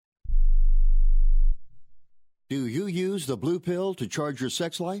Do you use the blue pill to charge your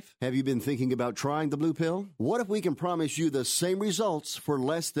sex life? Have you been thinking about trying the blue pill? What if we can promise you the same results for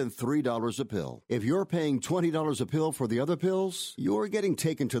less than $3 a pill? If you're paying $20 a pill for the other pills, you're getting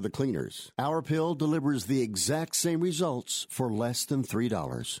taken to the cleaners. Our pill delivers the exact same results for less than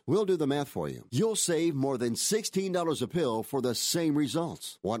 $3. We'll do the math for you. You'll save more than $16 a pill for the same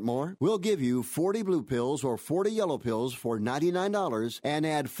results. Want more? We'll give you 40 blue pills or 40 yellow pills for $99 and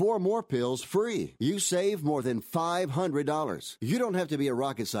add 4 more pills free. You save more than $500. You don't have to be a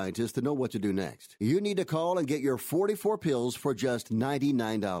rocket scientist to know what to do next. You need to call and get your 44 pills for just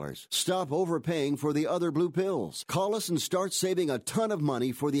 $99. Stop overpaying for the other blue pills. Call us and start saving a ton of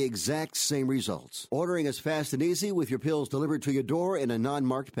money for the exact same results. Ordering is fast and easy with your pills delivered to your door in a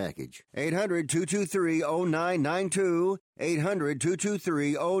non-marked package. 800-223-0992.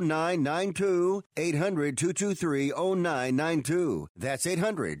 800-223-0992. 800-223-0992. That's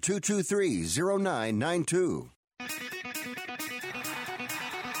 800-223-0992.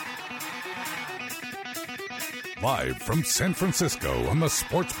 Live from San Francisco on the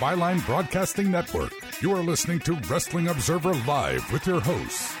Sports Byline Broadcasting Network, you are listening to Wrestling Observer Live with your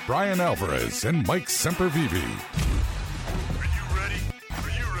hosts, Bryan Alvarez and Mike Sempervive. Are you ready? Are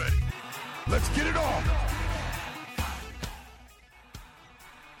you ready? Let's get it on!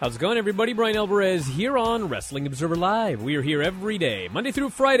 How's it going, everybody? Bryan Alvarez here on Wrestling Observer Live. We are here every day, Monday through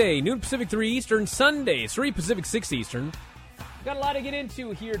Friday, noon Pacific, 3 Eastern, Sunday, 3 Pacific, 6 Eastern. Got a lot to get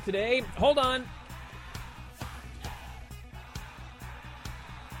into here today. Hold on.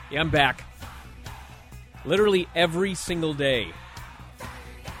 Yeah, I'm back. Literally every single day.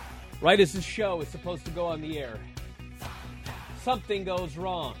 Right as this show is supposed to go on the air, something goes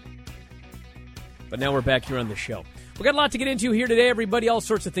wrong. But now we're back here on the show. We got a lot to get into here today, everybody. All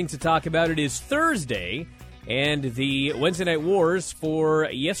sorts of things to talk about. It is Thursday, and the Wednesday Night Wars for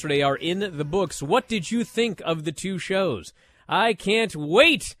yesterday are in the books. What did you think of the two shows? I can't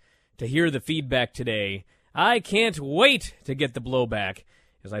wait to hear the feedback today. I can't wait to get the blowback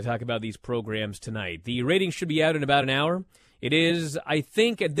as I talk about these programs tonight. The ratings should be out in about an hour. It is, I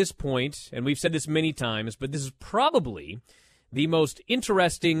think, at this point, and we've said this many times, but this is probably the most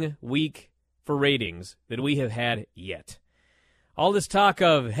interesting week for ratings that we have had yet. All this talk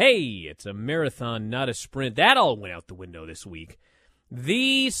of, hey, it's a marathon, not a sprint, that all went out the window this week.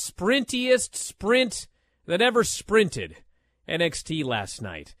 The sprintiest sprint that ever sprinted, NXT last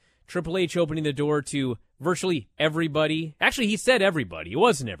night. Triple H opening the door to virtually everybody. Actually, he said everybody. It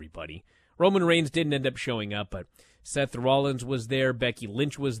wasn't everybody. Roman Reigns didn't end up showing up, but Seth Rollins was there, Becky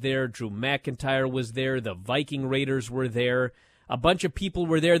Lynch was there, Drew McIntyre was there, the Viking Raiders were there. A bunch of people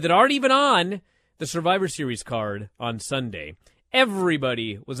were there that aren't even on the Survivor Series card on Sunday.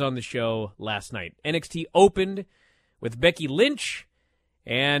 Everybody was on the show last night. NXT opened with Becky Lynch,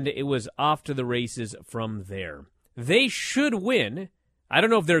 and it was off to the races from there. They should win. I don't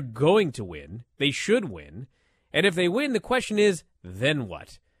know if they're going to win. They should win. And if they win, the question is, then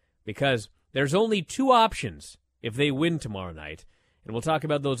what? Because there's only 2 options if they win tomorrow night. And we'll talk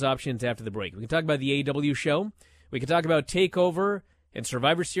about those options after the break. We can talk about the AEW show. We can talk about TakeOver and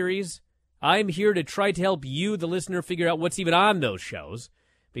Survivor Series. I'm here to try to help you, the listener, figure out what's even on those shows.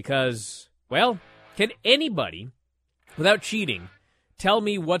 Because, well, can anybody, without cheating, tell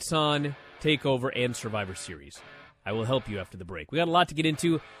me what's on TakeOver and Survivor Series? I will help you after the break. We got a lot to get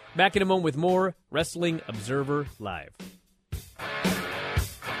into. Back in a moment with more Wrestling Observer Live.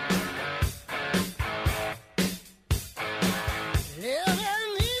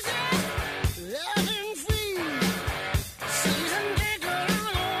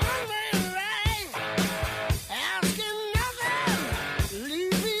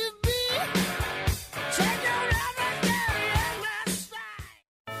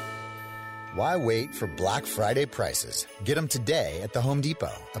 Why wait for Black Friday prices? Get them today at the Home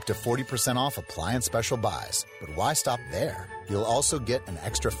Depot. Up to 40% off appliance special buys. But why stop there? You'll also get an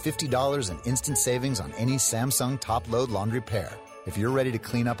extra $50 in instant savings on any Samsung top-load laundry pair. If you're ready to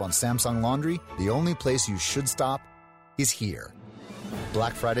clean up on Samsung Laundry, the only place you should stop is here.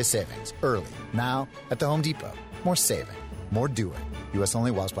 Black Friday savings. Early. Now at the Home Depot. More saving. More doing. U.S. only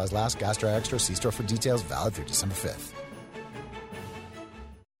while supplies last. Gas dry extra. See store for details. Valid through December 5th.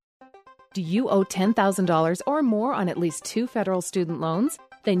 Do you owe $10,000 or more on at least 2 federal student loans?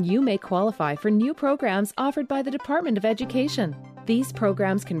 Then you may qualify for new programs offered by the Department of Education. These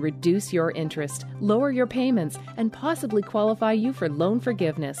programs can reduce your interest, lower your payments, and possibly qualify you for loan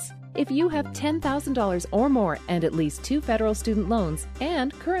forgiveness. If you have $10,000 or more and at least 2 federal student loans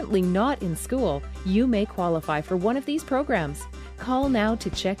and currently not in school, you may qualify for one of these programs. Call now to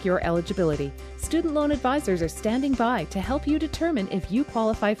check your eligibility. Student loan advisors are standing by to help you determine if you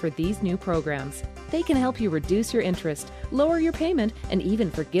qualify for these new programs. They can help you reduce your interest, lower your payment, and even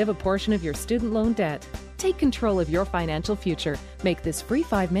forgive a portion of your student loan debt. Take control of your financial future. Make this free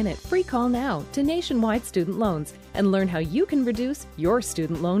 5-minute free call now to Nationwide Student Loans and learn how you can reduce your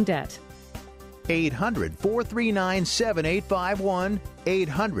student loan debt. 800-439-7851,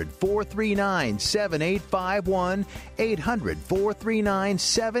 800-439-7851,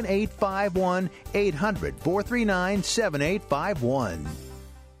 800-439-7851, 800-439-7851.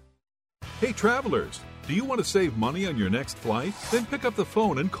 Hey, travelers, do you want to save money on your next flight? Then pick up the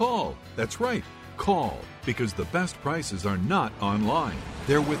phone and call. That's right, call, because the best prices are not online.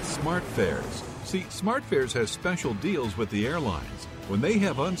 They're with SmartFares. See, SmartFares has special deals with the airlines. When they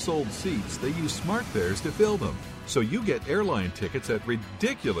have unsold seats, they use SmartFares to fill them. So you get airline tickets at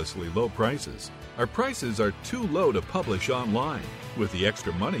ridiculously low prices. Our prices are too low to publish online. With the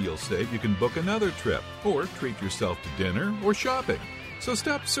extra money you'll save, you can book another trip or treat yourself to dinner or shopping. So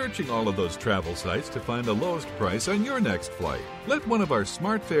stop searching all of those travel sites to find the lowest price on your next flight. Let one of our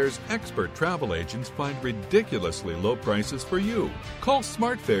SmartFares expert travel agents find ridiculously low prices for you. Call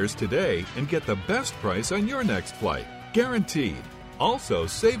SmartFares today and get the best price on your next flight. Guaranteed. Also,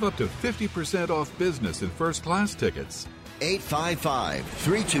 save up to 50% off business and first class tickets.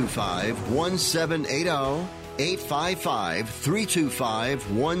 855-325-1780.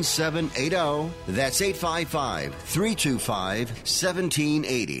 855-325-1780. That's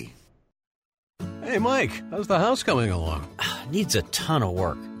 855-325-1780. Hey, Mike, how's the house coming along? Needs a ton of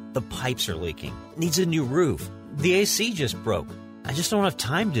work. The pipes are leaking. Needs a new roof. The AC just broke. I just don't have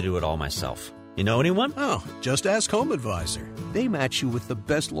time to do it all myself. You know anyone? Oh, just ask Home Advisor. They match you with the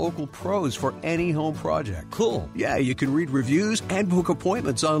best local pros for any home project. Cool. Yeah, you can read reviews and book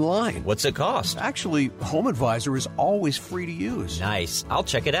appointments online. What's it cost? Actually, Home Advisor is always free to use. Nice. I'll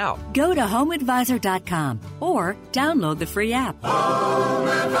check it out. Go to HomeAdvisor.com or download the free app. Home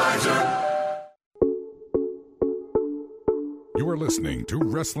Advisor. You are listening to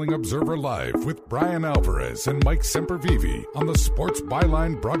Wrestling Observer Live with Bryan Alvarez and Mike Sempervive on the Sports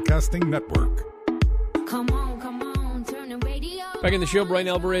Byline Broadcasting Network. Come on, turn the radio. Back in the show, Bryan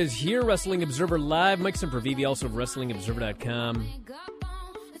Alvarez here, Wrestling Observer Live. Mike Sempervive, also of WrestlingObserver.com.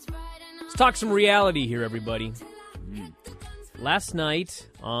 Let's talk some reality here, everybody. Last night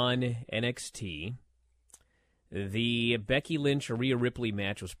on NXT, the Becky Lynch Rhea Ripley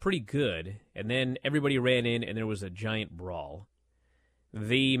match was pretty good, and then everybody ran in and there was a giant brawl.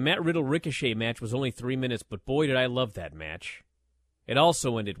 The Matt Riddle Ricochet match was only 3 minutes, but boy did I love that match. It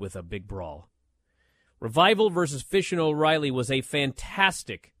also ended with a big brawl. Revival versus Fish and O'Reilly was a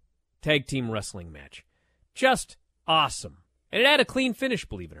fantastic tag team wrestling match. Just awesome. And it had a clean finish,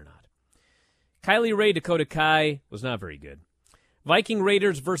 believe it or not. Kylie Ray, Dakota Kai was not very good. Viking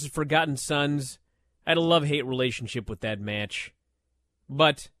Raiders versus Forgotten Sons. I had a love-hate relationship with that match.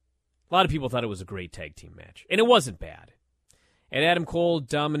 But a lot of people thought it was a great tag team match. And it wasn't bad. And Adam Cole,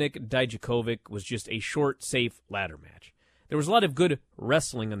 Dominik Dijakovic was just a short, safe ladder match. There was a lot of good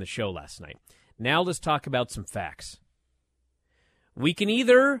wrestling on the show last night. Now let's talk about some facts. We can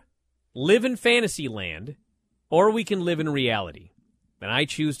either live in fantasy land or we can live in reality. And I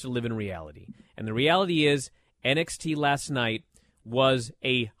choose to live in reality. And the reality is NXT last night was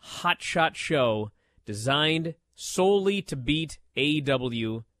a hotshot show designed solely to beat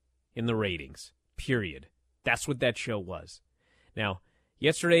AEW in the ratings. Period. That's what that show was. Now,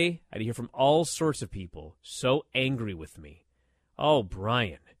 yesterday, I had to hear from all sorts of people so angry with me. Oh,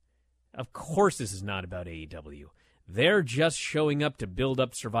 Bryan, of course this is not about AEW. They're just showing up to build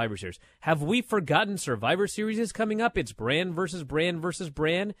up Survivor Series. Have we forgotten Survivor Series is coming up? It's brand versus brand versus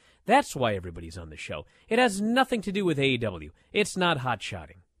brand. That's why everybody's on the show. It has nothing to do with AEW. It's not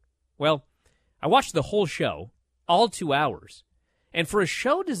hot-shotting. Well, I watched the whole show, all 2 hours. And for a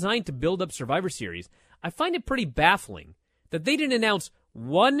show designed to build up Survivor Series, I find it pretty baffling that they didn't announce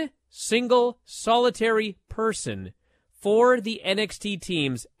one single solitary person for the NXT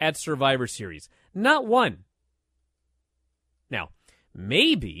teams at Survivor Series. Not one. Now,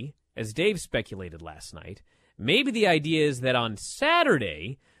 maybe, as Dave speculated last night, maybe the idea is that on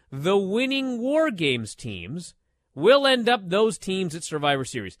Saturday, the winning War Games teams will end up those teams at Survivor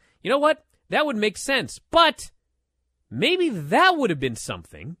Series. You know what? That would make sense. But maybe that would have been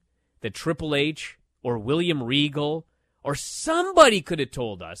something that Triple H or William Regal or somebody could have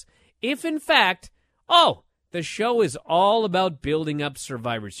told us if, in fact, the show is all about building up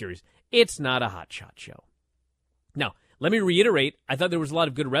Survivor Series. It's not a hotshot show. Now, Let me reiterate, I thought there was a lot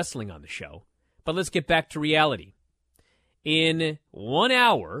of good wrestling on the show, but let's get back to reality. In 1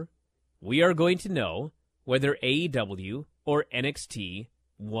 hour, we are going to know whether AEW or NXT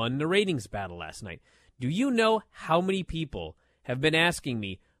won the ratings battle last night. Do you know how many people have been asking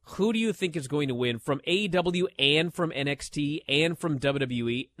me, who do you think is going to win from AEW and from NXT and from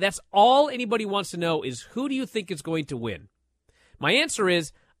WWE? That's all anybody wants to know is who do you think is going to win? My answer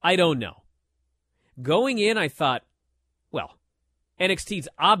is, I don't know. Going in, I thought, well, NXT's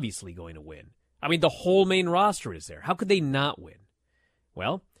obviously going to win. I mean, the whole main roster is there. How could they not win?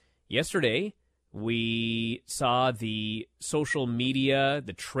 Well, yesterday, we saw the social media,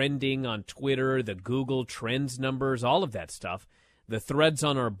 the trending on Twitter, the Google Trends numbers, all of that stuff, the threads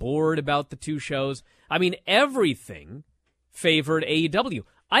on our board about the two shows. I mean, everything favored AEW.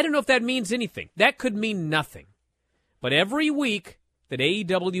 I don't know if that means anything. That could mean nothing. But every week that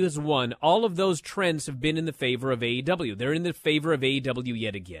AEW has won, all of those trends have been in the favor of AEW. They're in the favor of AEW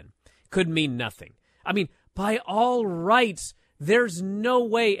yet again. Could mean nothing. I mean, by all rights, there's no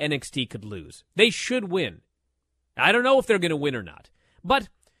way NXT could lose. They should win. I don't know if they're going to win or not. But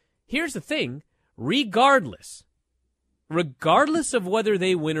here's the thing. Regardless of whether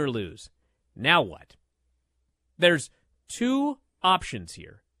they win or lose, now what? There's two options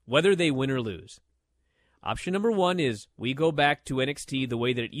here, whether they win or lose. Option number one is we go back to NXT the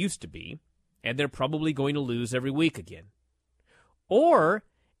way that it used to be, and they're probably going to lose every week again. Or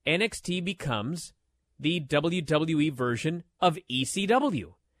NXT becomes the WWE version of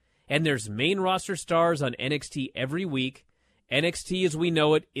ECW. And there's main roster stars on NXT every week. NXT as we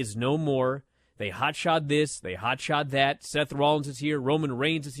know it is no more. They hotshot this, they hotshot that. Seth Rollins is here, Roman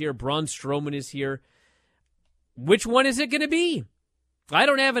Reigns is here, Braun Strowman is here. Which one is it going to be? I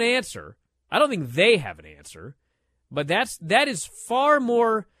don't have an answer. I don't think they have an answer. But that is far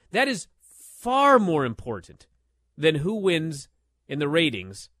more important than who wins in the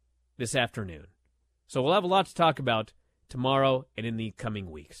ratings this afternoon. So we'll have a lot to talk about tomorrow and in the coming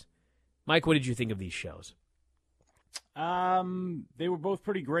weeks. Mike, what did you think of these shows? They were both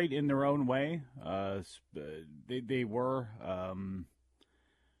pretty great in their own way. They were.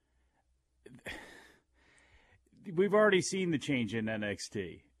 We've already seen the change in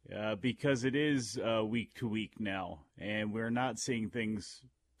NXT because it is week to week now, and we're not seeing things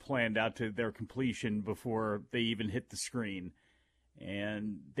planned out to their completion before they even hit the screen.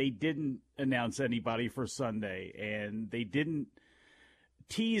 And they didn't announce anybody for Sunday, and they didn't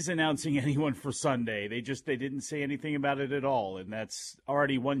tease announcing anyone for Sunday. They didn't say anything about it at all, and that's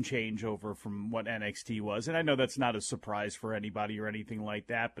already one changeover from what NXT was. And I know that's not a surprise for anybody or anything like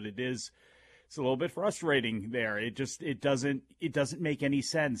that, but it's a little bit frustrating there. It doesn't make any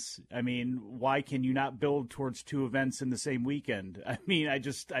sense. I mean, why can you not build towards two events in the same weekend? I mean, I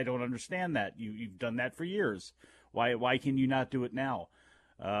don't understand that. You've done that for years. Why can you not do it now?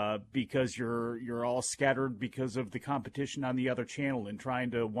 Because you're all scattered because of the competition on the other channel and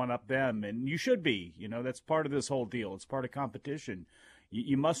trying to one-up them. And you should be. That's part of this whole deal. It's part of competition.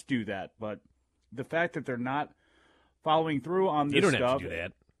 You must do that. But the fact that they're not following through on this stuff. You don't have to do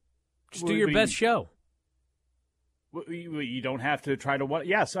that. Just do your best show. You don't have to try to win.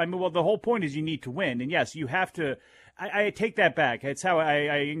 Yes, I mean, well, the whole point is you need to win. And, yes, you have to – I take that back. It's how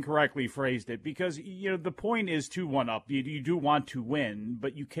I incorrectly phrased it because, the point is to one-up. You do want to win,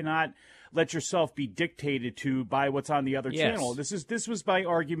 but you cannot let yourself be dictated to by what's on the other channel. This was by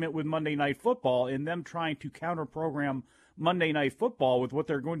argument with Monday Night Football and them trying to counter-program Monday Night Football with what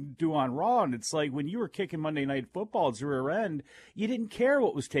they're going to do on Raw. And it's like when you were kicking Monday Night Football at its rear end, you didn't care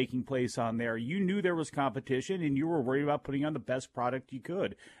what was taking place on there. You knew there was competition, and you were worried about putting on the best product you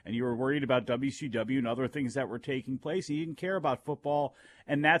could. And you were worried about WCW and other things that were taking place. And you didn't care about football.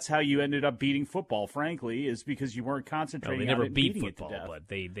 And that's how you ended up beating football, frankly, is because you weren't concentrating on it and beating it to death. They never beat football,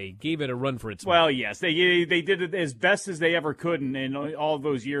 but they gave it a run for its money. Well, yes, they did it as best as they ever could in all of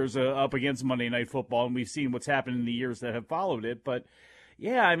those years up against Monday Night Football, and we've seen what's happened in the years that have followed it. But,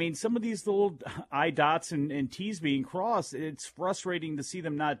 yeah, I mean, some of these little I dots and T's being crossed, it's frustrating to see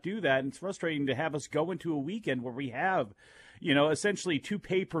them not do that, and it's frustrating to have us go into a weekend where we have essentially two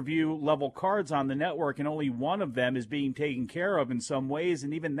pay-per-view level cards on the network, and only one of them is being taken care of in some ways.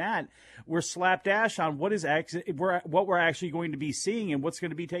 And even that, we're slapdash on what we're actually going to be seeing and what's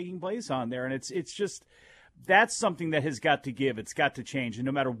going to be taking place on there. And it's just that's something that has got to give. It's got to change. And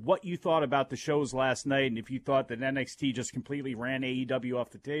no matter what you thought about the shows last night, and if you thought that NXT just completely ran AEW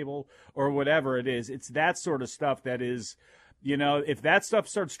off the table or whatever it is, it's that sort of stuff that is You know, if that stuff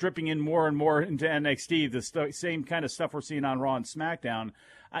starts dripping in more and more into NXT, the same kind of stuff we're seeing on Raw and SmackDown,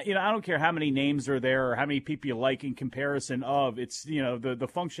 I don't care how many names are there or how many people you like in comparison of. It's, the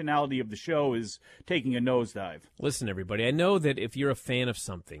functionality of the show is taking a nosedive. Listen, everybody, I know that if you're a fan of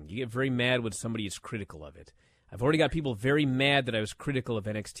something, you get very mad when somebody is critical of it. I've already got people very mad that I was critical of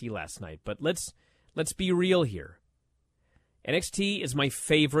NXT last night, but let's be real here. NXT is my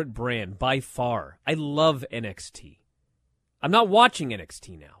favorite brand by far. I love NXT. I'm not watching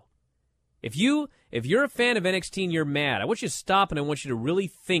NXT now. If you're a fan of NXT and you're mad, I want you to stop and I want you to really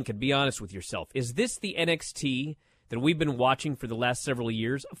think and be honest with yourself. Is this the NXT that we've been watching for the last several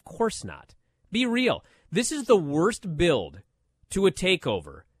years? Of course not. Be real. This is the worst build to a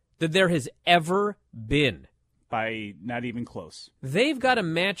takeover that there has ever been. By not even close. They've got a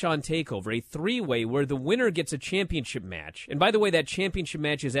match on TakeOver, a 3-way where the winner gets a championship match. And by the way, that championship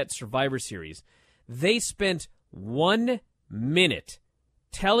match is at Survivor Series. They spent 1 minute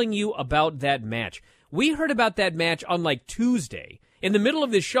telling you about that match. We heard about that match on Tuesday. In the middle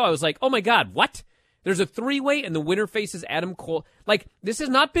of this show, I was like, oh my God, what? There's a 3-way and the winner faces Adam Cole. This has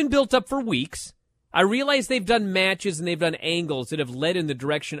not been built up for weeks. I realize they've done matches and they've done angles that have led in the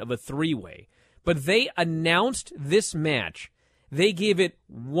direction of a 3-way. But they announced this match. They gave it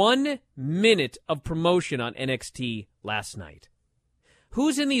 1 minute of promotion on NXT last night.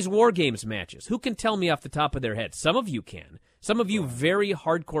 Who's in these War Games matches? Who can tell me off the top of their head? Some of you can. Some of you very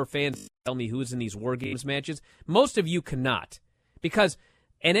hardcore fans tell me who's in these War Games matches. Most of you cannot. Because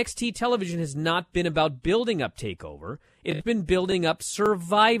NXT television has not been about building up TakeOver. It's been building up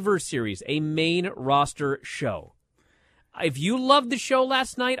Survivor Series, a main roster show. If you loved the show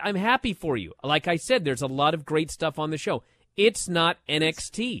last night, I'm happy for you. Like I said, there's a lot of great stuff on the show. It's not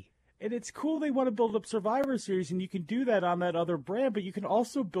NXT. And it's cool they want to build up Survivor Series, and you can do that on that other brand, but you can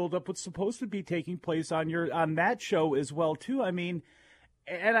also build up what's supposed to be taking place on that show as well, too. I mean,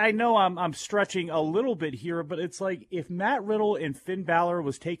 and I know I'm stretching a little bit here, but it's like if Matt Riddle and Finn Balor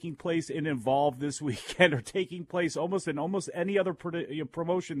was taking place in Involved this weekend or taking place almost in any other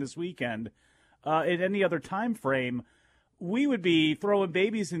promotion this weekend, in any other time frame, we would be throwing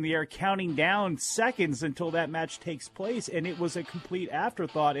babies in the air, counting down seconds until that match takes place, and it was a complete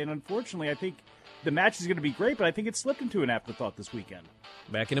afterthought. And unfortunately, I think the match is going to be great, but I think it slipped into an afterthought this weekend.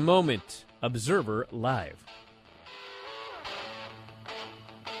 Back in a moment, Observer Live.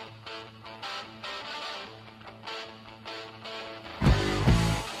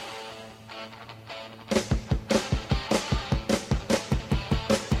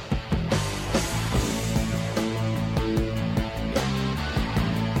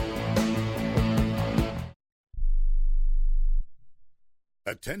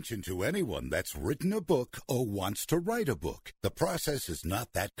 Attention to anyone that's written a book or wants to write a book. The process is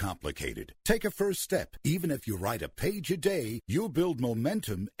not that complicated. Take a first step. Even if you write a page a day, you'll build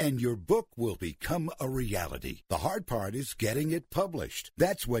momentum and your book will become a reality. The hard part is getting it published.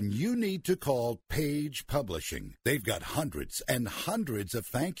 That's when you need to call Page Publishing. They've got hundreds and hundreds of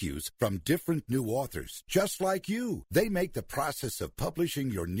thank yous from different new authors, just like you. They make the process of publishing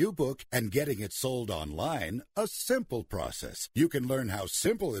your new book and getting it sold online a simple process. You can learn how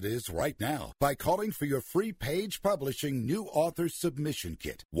simple it is right now by calling for your free Page Publishing New Author Submission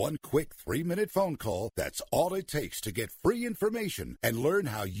Kit. One quick 3-minute phone call, that's all it takes to get free information and learn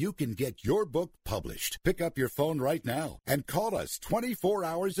how you can get your book published. Pick up your phone right now and call us 24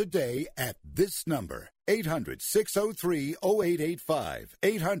 hours a day at this number. 800-603-0885.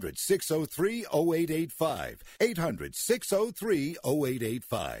 800-603-0885.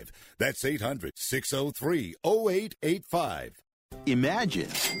 800-603-0885. That's 800-603-0885. Imagine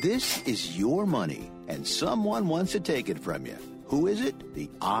this is your money and someone wants to take it from you. Who is it? The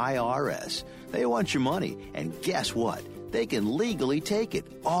IRS. They want your money, and guess what? They can legally take it,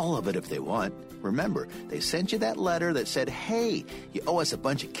 all of it if they want. Remember, they sent you that letter that said, hey, you owe us a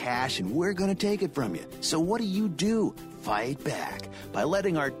bunch of cash and we're going to take it from you. So what do? Fight back by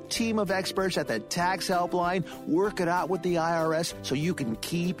letting our team of experts at the Tax Helpline work it out with the IRS so you can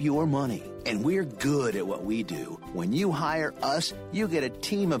keep your money. And we're good at what we do. When you hire us, you get a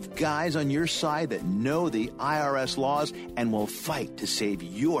team of guys on your side that know the IRS laws and will fight to save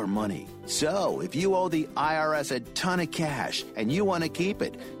your money. So, if you owe the IRS a ton of cash and you want to keep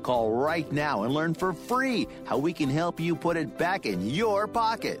it, call right now and learn for free how we can help you put it back in your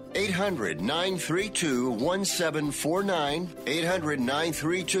pocket. 800-932-1749.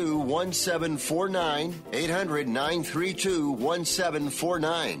 800-932-1749.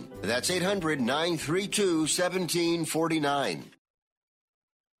 800-932-1749. That's 800-932-1749.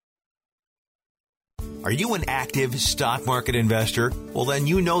 Are you an active stock market investor? Well, then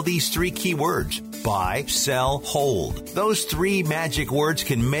you know these 3 key words: buy, sell, hold. Those 3 magic words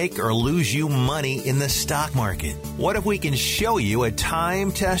can make or lose you money in the stock market. What if we can show you a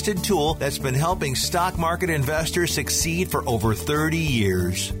time-tested tool that's been helping stock market investors succeed for over 30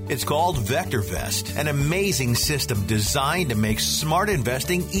 years? It's called VectorVest, an amazing system designed to make smart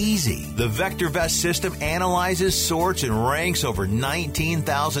investing easy. The VectorVest system analyzes, sorts, and ranks over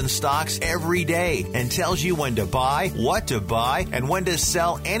 19,000 stocks every day and tells you when to buy, what to buy, and when to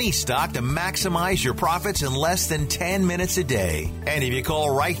sell any stock to maximize your profits in less than 10 minutes a day. And if you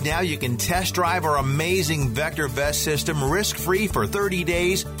call right now, you can test drive our amazing VectorVest system risk-free for 30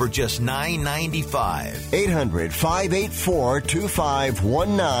 days for just $9.95.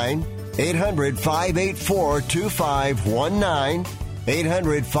 800-584-2519. 800-584-2519.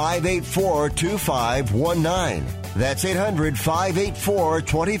 800-584-2519. That's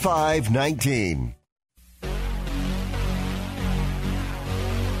 800-584-2519.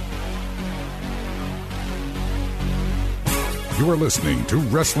 You are listening to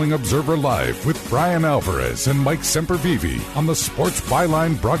Wrestling Observer Live with Bryan Alvarez and Mike Sempervive on the Sports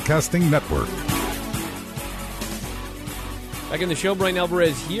Byline Broadcasting Network. Back in the show, Bryan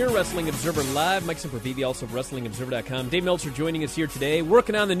Alvarez here, Wrestling Observer Live. Mike Sempervive, also of WrestlingObserver.com. Dave Meltzer joining us here today,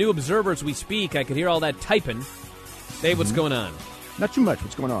 working on the new Observer as we speak. I could hear all that typing. Dave, what's going on? Not too much.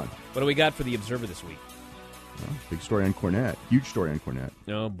 What's going on? What do we got for the Observer this week? Well, big story on Cornette. Huge story on Cornette.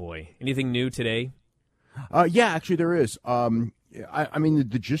 Oh, boy. Anything new today? Yeah, actually there is. I mean,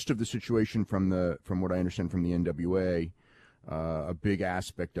 the gist of the situation from what I understand from the NWA, a big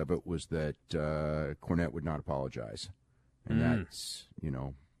aspect of it was that Cornette would not apologize. And that's,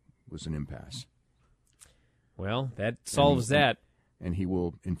 was an impasse. Well, that solves that. And he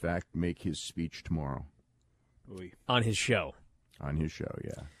will, in fact, make his speech tomorrow. On his show. On his show,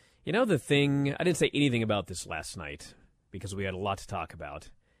 yeah. You know the thing, I didn't say anything about this last night because we had a lot to talk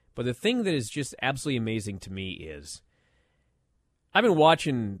about. But the thing that is just absolutely amazing to me is I've been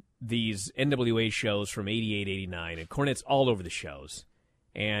watching these NWA shows from 88, 89, and Cornette's all over the shows.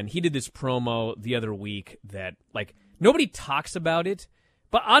 And he did this promo the other week that, nobody talks about it,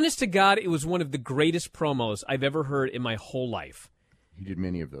 but honest to God, it was one of the greatest promos I've ever heard in my whole life. He did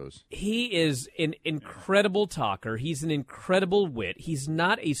many of those. He is an incredible talker. He's an incredible wit. He's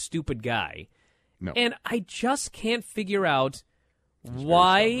not a stupid guy. No. And I just can't figure out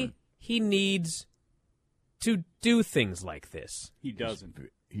why he needs to do things like this. He doesn't.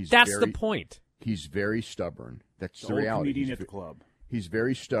 That's the point. He's very stubborn. That's the old reality. Comedian at the club. He's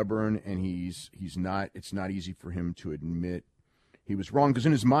very stubborn, and he's not. It's not easy for him to admit he was wrong because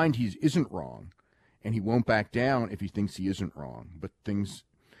in his mind he isn't wrong, and he won't back down if he thinks he isn't wrong. But things,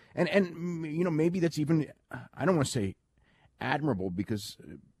 and maybe that's even. I don't want to say admirable because,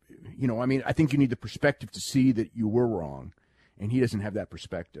 I think you need the perspective to see that you were wrong. And he doesn't have that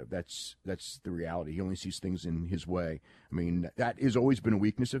perspective. That's the reality. He only sees things in his way. I mean, that has always been a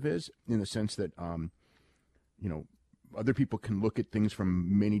weakness of his in the sense that, other people can look at things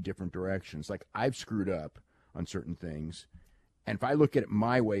from many different directions. Like, I've screwed up on certain things. And if I look at it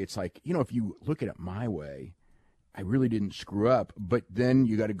my way, it's like, if you look at it my way, I really didn't screw up. But then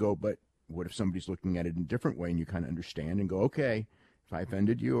you got to go, but what if somebody's looking at it in a different way and you kind of understand and go, okay, if I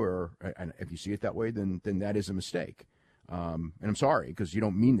offended you or if you see it that way, then that is a mistake. And I'm sorry because you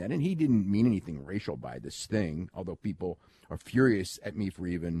don't mean that. And he didn't mean anything racial by this thing, although people are furious at me for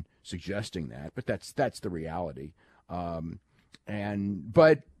even suggesting that. But that's the reality. But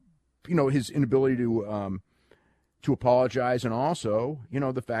his inability to apologize, and also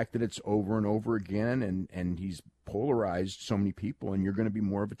the fact that it's over and over again, and he's polarized so many people, and you're going to be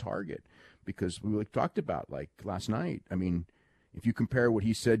more of a target because we talked about last night. I mean. If you compare what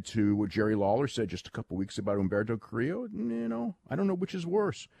he said to what Jerry Lawler said just a couple weeks about Humberto Carrillo, I don't know which is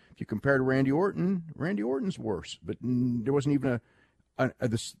worse. If you compare to Randy Orton, Randy Orton's worse. But there wasn't even I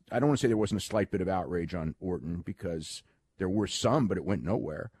don't want to say there wasn't a slight bit of outrage on Orton because there were some, but it went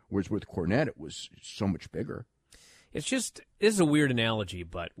nowhere. Whereas with Cornette, it was so much bigger. This is a weird analogy,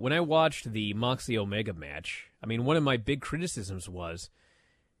 but when I watched the Moxley Omega match, I mean, one of my big criticisms was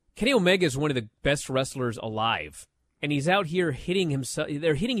Kenny Omega is one of the best wrestlers alive. And he's out here hitting himself.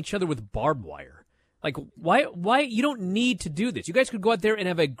 They're hitting each other with barbed wire. Why? You don't need to do this. You guys could go out there and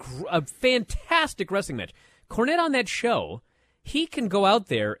have a fantastic wrestling match. Cornette on that show, he can go out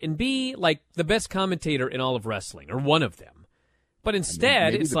there and be the best commentator in all of wrestling, or one of them. But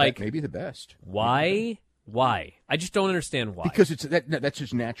instead, it's maybe the best. Why? Why? I just don't understand why. Because that's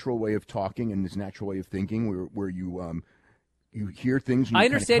his natural way of talking and his natural way of thinking, where you. You hear things. And you I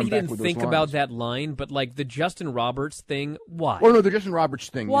understand he kind of didn't think about that line, but the Justin Roberts thing, why? Oh no, the Justin Roberts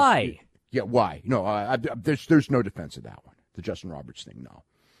thing. Why? Why? No, there's no defense of that one. The Justin Roberts thing, no.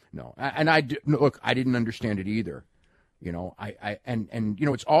 No. Look, I didn't understand it either. You know, and you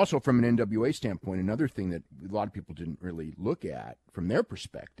know, it's also from an NWA standpoint, another thing that a lot of people didn't really look at from their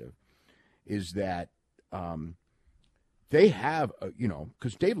perspective is that they have, you know,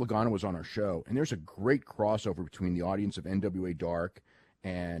 because Dave Lagana was on our show, and there's a great crossover between the audience of NWA Dark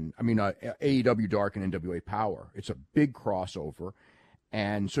and, AEW Dark and NWA Power. It's a big crossover,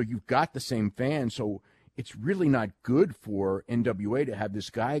 and so you've got the same fans, so it's really not good for NWA to have this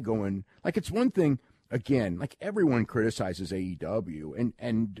guy going, like, it's one thing. Again, like everyone criticizes AEW,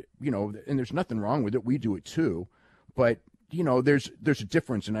 and you know, and there's nothing wrong with it. We do it too, but you know, there's a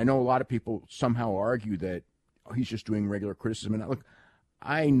difference. And I know a lot of people somehow argue that he's just doing regular criticism. And look,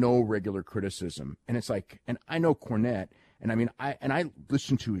 I know regular criticism, and it's like, and I know Cornette, and I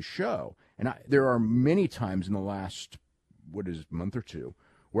listen to his show, and there are many times in the last month or two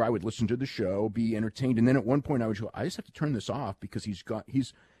where I would listen to the show, be entertained, and then at one point I would go, I just have to turn this off because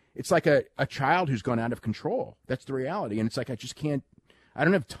it's like a child who's gone out of control. That's the reality. And it's like, I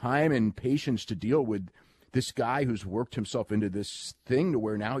don't have time and patience to deal with this guy who's worked himself into this thing to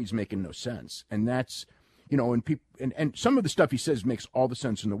where now he's making no sense. And that's, you know, and some of the stuff he says makes all the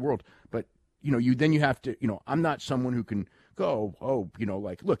sense in the world. But, you know, you have to, you know, I'm not someone who can go, oh, you know,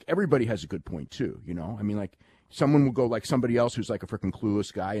 like, look, everybody has a good point too, you know? I mean, like, someone will go like somebody else who's like a freaking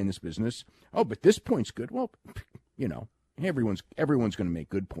clueless guy in this business. Oh, but this point's good. Well, you know. Everyone's going to make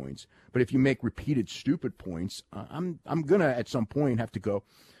good points, but if you make repeated stupid points, I'm gonna at some point have to go.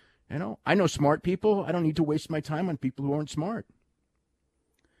 You know, I know smart people. I don't need to waste my time on people who aren't smart.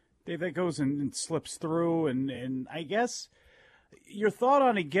 Dave, that goes and slips through, and I guess your thought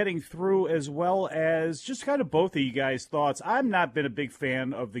on it getting through, as well as just kind of both of you guys' thoughts. I've not been a big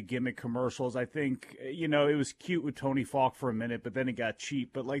fan of the gimmick commercials. I think, you know, it was cute with Tony Falk for a minute, but then it got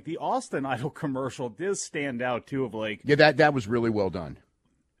cheap. But like the Austin Idol commercial does stand out too, of like, yeah, that was really well done.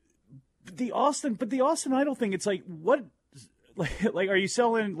 The Austin Idol thing, it's like, what, like are you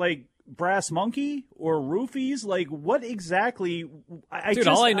selling like Brass Monkey or Roofies? Like, what exactly? Dude,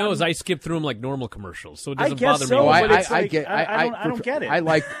 all I know is I skip through them like normal commercials, so it doesn't bother me. I don't get it. I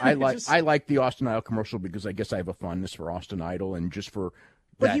like the Austin Idol commercial because I guess I have a fondness for Austin Idol and just for.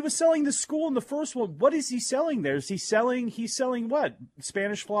 But he was selling the school in the first one. What is he selling there? Is he selling? He's selling what?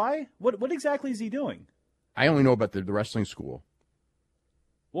 Spanish Fly? What exactly is he doing? I only know about the wrestling school.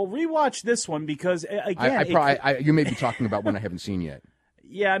 Well, rewatch this one because again, you may be talking about one I haven't seen yet.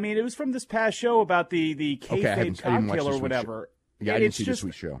 Yeah, I mean, it was from this past show about the kayfabe cocktail or whatever. Yeah, I didn't see this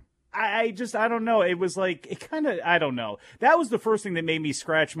week's show. I don't know. It was like, it kind of, I don't know. That was the first thing that made me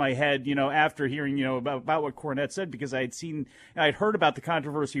scratch my head, you know, after hearing, you know, about what Cornette said, because I'd heard about the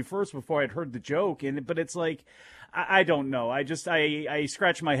controversy first before I'd heard the joke. But it's like, I don't know. I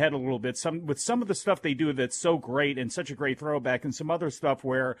scratch my head a little bit. With some of the stuff they do that's so great and such a great throwback, and some other stuff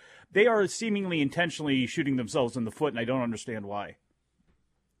where they are seemingly intentionally shooting themselves in the foot, and I don't understand why.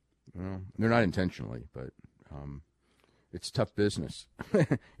 Well, they're not intentionally, but it's tough business.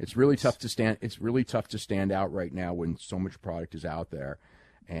 It's really tough to stand. It's really tough to stand out right now when so much product is out there,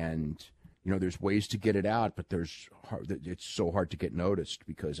 and you know there's ways to get it out, but it's so hard to get noticed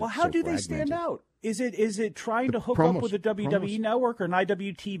because. Well, how do they stand out? Is it trying to hook up with a WWE network or an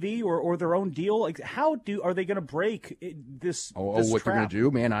IWTV or their own deal? Like, are they going to break this? What trap? they're going to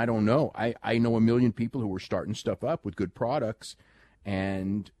do, man? I don't know. I know a million people who are starting stuff up with good products,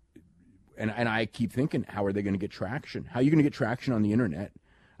 and I keep thinking, how are they going to get traction? How are you going to get traction on the internet?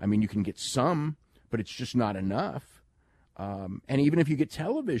 I mean, you can get some, but it's just not enough. And even if you get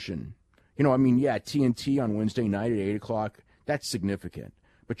television, you know, I mean, yeah, TNT on Wednesday night at 8 o'clock, that's significant.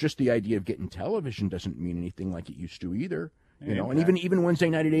 But just the idea of getting television doesn't mean anything like it used to either. You know, and even Wednesday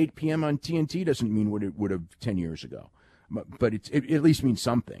night at 8 p.m. on TNT doesn't mean what it would have 10 years ago. But it at least means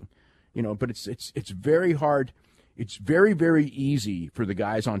something. You know, but it's very hard. It's very, very easy for the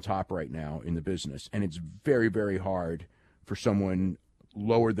guys on top right now in the business, and it's very, very hard for someone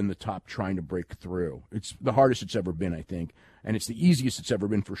lower than the top trying to break through. It's the hardest it's ever been, I think, and it's the easiest it's ever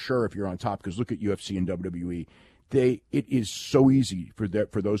been for sure if you're on top, because look at UFC and WWE. It is so easy for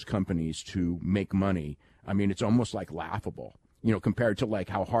those companies to make money. I mean, it's almost like laughable, you know, compared to like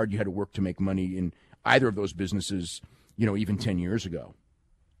how hard you had to work to make money in either of those businesses, you know, even 10 years ago.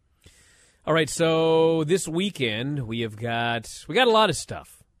 All right, so this weekend we got a lot of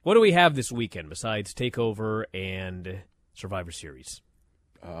stuff. What do we have this weekend besides TakeOver and Survivor Series?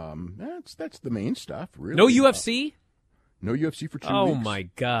 That's the main stuff, really. No UFC? No UFC for 2 weeks. Oh, my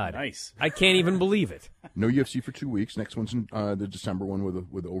God. Nice. I can't even believe it. No UFC for 2 weeks. Next one's in the December one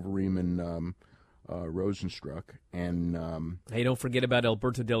with Overeem and Rosenstruck. And hey, don't forget about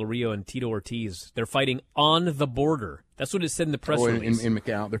Alberto Del Rio and Tito Ortiz. They're fighting on the border. That's what it said in the press release. In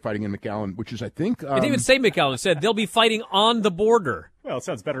McAllen, they're fighting in McAllen, which is, I think... It didn't even say McAllen. It said they'll be fighting on the border. Well, it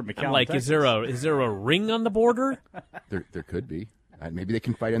sounds better than McAllen. I'm like, is there a ring on the border? There could be. Maybe they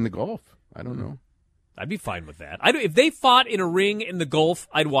can fight in the Gulf. I don't know. I'd be fine with that. If they fought in a ring in the Gulf,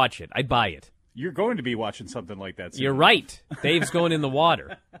 I'd watch it. I'd buy it. You're going to be watching something like that soon. You're right. Dave's going in the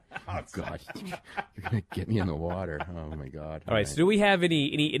water. Oh, God. You're going to get me in the water. Oh, my God. All right, so do we have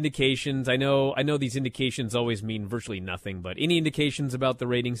any indications? I know these indications always mean virtually nothing, but any indications about the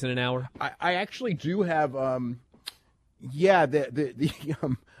ratings in an hour? I actually do have, I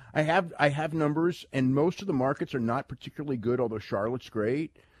have numbers, and most of the markets are not particularly good, although Charlotte's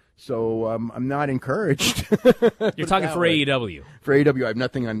great. So I'm not encouraged. You're talking for AEW. For AEW, I have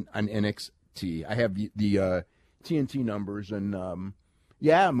nothing on NXT. I have the TNT numbers, and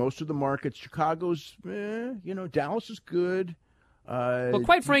most of the markets. Chicago's, Dallas is good. Well,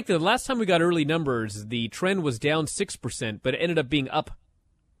 quite frankly, the last time we got early numbers, the trend was down 6%, but it ended up being up.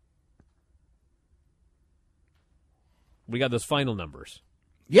 We got those final numbers.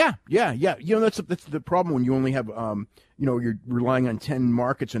 Yeah. That's the problem when you only have, you're relying on 10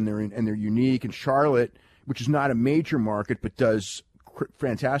 markets and they're unique. And Charlotte, which is not a major market but does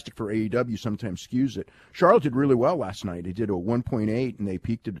fantastic for AEW, sometimes skews it. Charlotte did really well last night. They did a 1.8 and they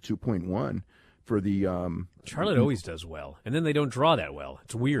peaked at a 2.1 for the. Charlotte always does well, and then they don't draw that well.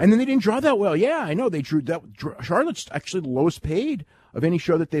 It's weird. And then they didn't draw that well. Yeah, I know they drew that. Charlotte's actually the lowest paid of any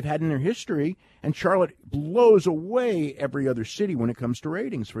show that they've had in their history, and Charlotte blows away every other city when it comes to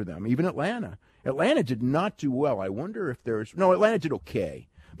ratings for them, even Atlanta. Atlanta did not do well. I wonder if Atlanta did okay,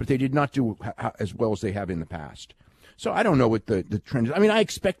 but they did not do as well as they have in the past. So I don't know what the trend is. I mean, I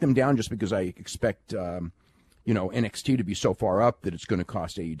expect them down just because I expect, NXT to be so far up that it's going to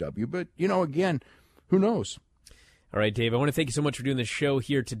cost AEW. But, again, who knows? All right, Dave, I want to thank you so much for doing this show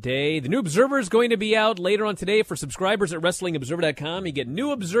here today. The new Observer is going to be out later on today for subscribers at WrestlingObserver.com. You get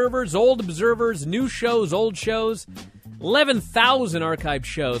new observers, old observers, new shows, old shows, 11,000 archived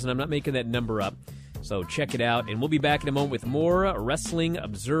shows, and I'm not making that number up. So check it out, and we'll be back in a moment with more Wrestling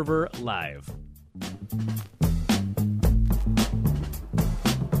Observer Live.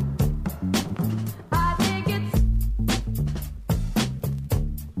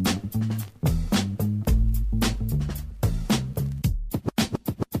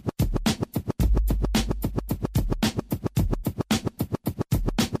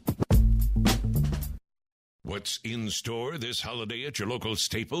 What's in store this holiday at your local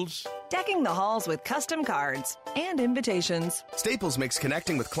Staples? Decking the halls with custom cards and invitations. Staples makes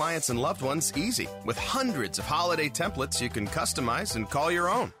connecting with clients and loved ones easy. With hundreds of holiday templates you can customize and call your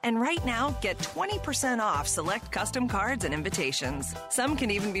own. And right now, get 20% off select custom cards and invitations. Some can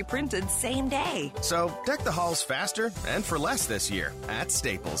even be printed same day. So deck the halls faster and for less this year at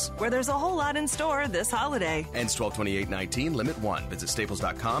Staples, where there's a whole lot in store this holiday. Ends 12/28/19, limit 1. Visit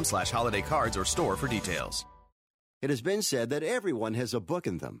staples.com/holiday cards or store for details. It has been said that everyone has a book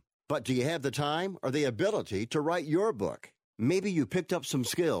in them. But do you have the time or the ability to write your book? Maybe you picked up some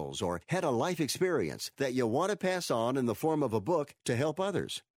skills or had a life experience that you want to pass on in the form of a book to help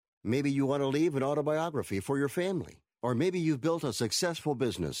others. Maybe you want to leave an autobiography for your family. Or maybe you've built a successful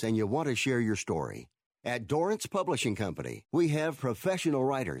business and you want to share your story. At Dorrance Publishing Company, we have professional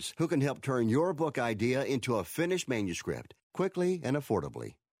writers who can help turn your book idea into a finished manuscript quickly and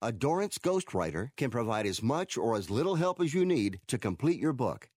affordably. A Dorrance ghostwriter can provide as much or as little help as you need to complete your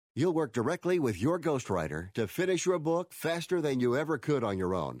book. You'll work directly with your ghostwriter to finish your book faster than you ever could on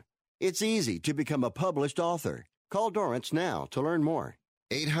your own. It's easy to become a published author. Call Dorrance now to learn more.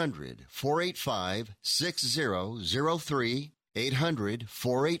 800-485-6003.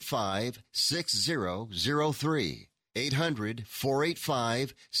 800-485-6003.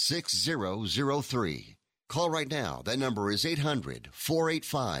 800-485-6003. Call right now. That number is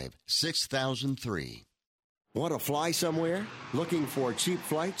 800-485-6003. Want to fly somewhere? Looking for cheap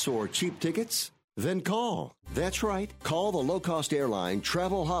flights or cheap tickets? Then call. That's right. Call the low-cost airline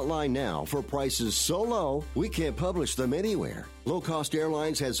travel hotline now for prices so low we can't publish them anywhere. Low-cost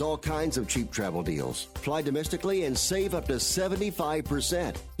airlines has all kinds of cheap travel deals. Fly domestically and save up to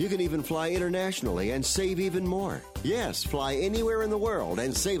 75%. You can even fly internationally and save even more. Yes, fly anywhere in the world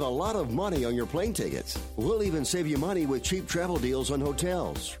and save a lot of money on your plane tickets. We'll even save you money with cheap travel deals on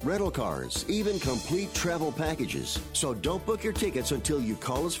hotels, rental cars, even complete travel packages. So don't book your tickets until you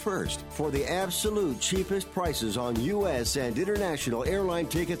call us first for the absolute cheapest prices on U.S. and international airline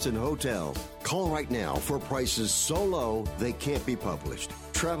tickets and hotels. Call right now for prices so low they can't be published.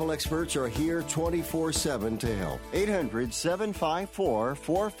 travel experts are here 24/7 to help.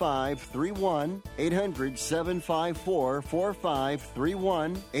 800-754-4531.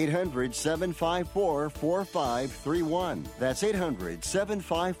 800-754-4531. 800-754-4531. That's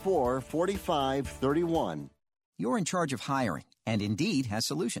 800-754-4531. You're in charge of hiring, and Indeed has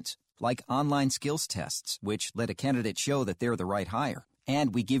solutions, like online skills tests, which let a candidate show that they're the right hire.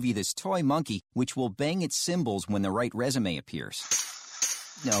 And we give you this toy monkey, which will bang its cymbals when the right resume appears.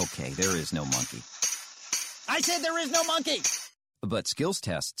 Okay, there is no monkey. I said there is no monkey! But skills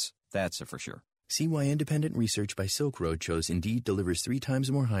tests, that's a for sure. See why independent research by Silk Road shows Indeed delivers 3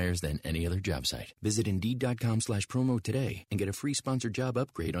 times more hires than any other job site. Visit Indeed.com/promo today and get a free sponsored job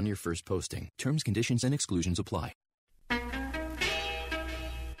upgrade on your first posting. Terms, conditions, and exclusions apply.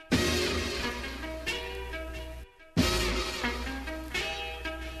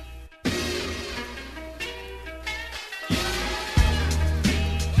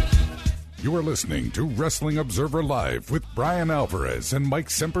 You are listening to Wrestling Observer Live with Bryan Alvarez and Mike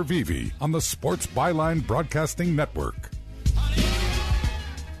Sempervive on the Sports Byline Broadcasting Network.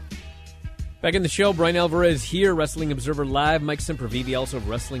 Back in the show, Bryan Alvarez here, Wrestling Observer Live. Mike Sempervive, also of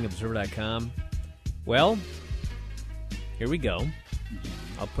WrestlingObserver.com. Well, here we go.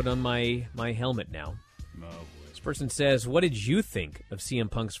 I'll put on my helmet now. This person says, what did you think of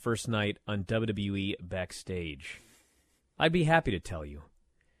CM Punk's first night on WWE Backstage? I'd be happy to tell you.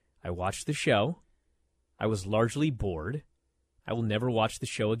 I watched the show. I was largely bored. I will never watch the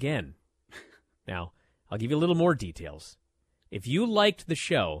show again. Now, I'll give you a little more details. If you liked the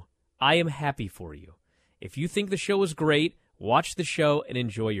show, I am happy for you. If you think the show was great, watch the show and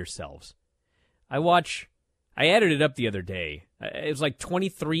enjoy yourselves. I added it up the other day. It was like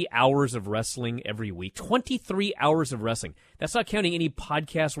 23 hours of wrestling every week. 23 hours of wrestling. That's not counting any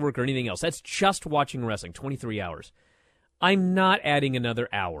podcast work or anything else. That's just watching wrestling, 23 hours. I'm not adding another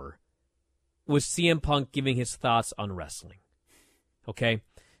hour with CM Punk giving his thoughts on wrestling. Okay?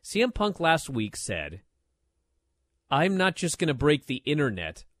 CM Punk last week said, I'm not just going to break the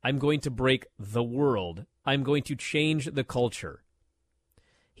internet. I'm going to break the world. I'm going to change the culture.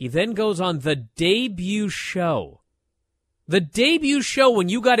 He then goes on the debut show. The debut show when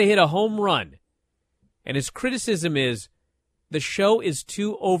you got to hit a home run. And his criticism is, the show is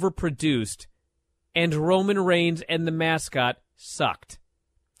too overproduced and Roman Reigns and the mascot sucked.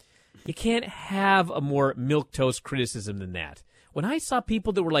 You can't have a more milquetoast criticism than that. When I saw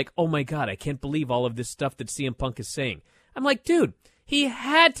people that were like, oh my God, I can't believe all of this stuff that CM Punk is saying. I'm like, dude, he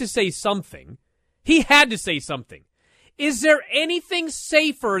had to say something. He had to say something. Is there anything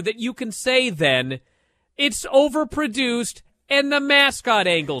safer that you can say then? It's overproduced and the mascot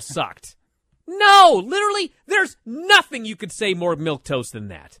angle sucked. No, literally, there's nothing you could say more milquetoast than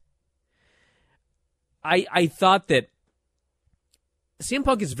that. I thought that CM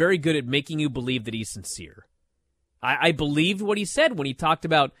Punk is very good at making you believe that he's sincere. I believed what he said when he talked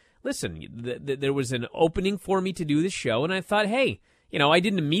about, listen, there was an opening for me to do this show, and I thought, hey, I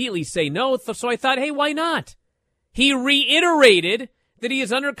didn't immediately say no, so I thought, hey, why not? He reiterated that he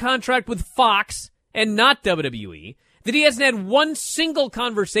is under contract with Fox and not WWE, that he hasn't had one single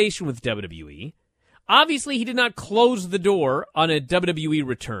conversation with WWE. Obviously, he did not close the door on a WWE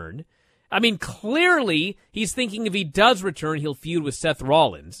return. I mean, clearly, he's thinking if he does return, he'll feud with Seth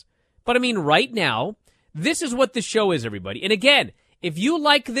Rollins. But, I mean, right now, this is what the show is, everybody. And again, if you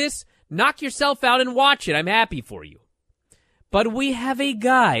like this, knock yourself out and watch it. I'm happy for you. But we have a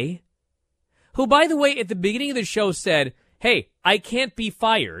guy who, by the way, at the beginning of the show said, hey, I can't be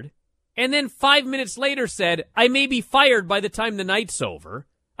fired. And then 5 minutes later said, I may be fired by the time the night's over.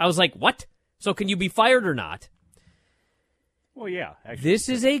 I was like, what? So can you be fired or not? Well, yeah. Actually, this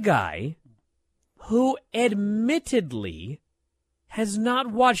is a guy who admittedly has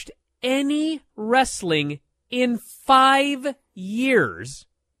not watched any wrestling in 5 years.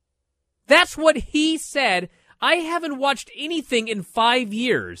 That's what he said. I haven't watched anything in 5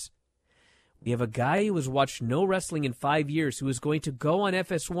 years. We have a guy who has watched no wrestling in 5 years who is going to go on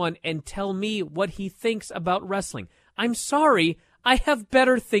FS1 and tell me what he thinks about wrestling. I'm sorry, I have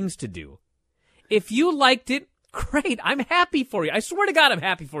better things to do. If you liked it, great, I'm happy for you. I swear to God I'm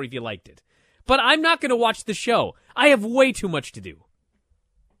happy for you if you liked it. But I'm not going to watch the show. I have way too much to do.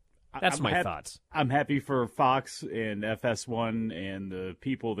 That's my thoughts. I'm happy for Fox and FS1 and the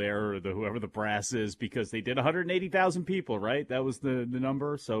people there, or whoever the brass is, because they did 180,000 people, right? That was the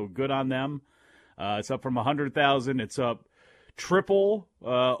number, so good on them. It's up from 100,000. It's up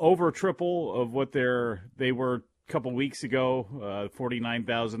over triple of what they were a couple weeks ago,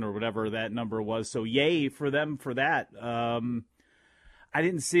 49,000 or whatever that number was. So yay for them for that. I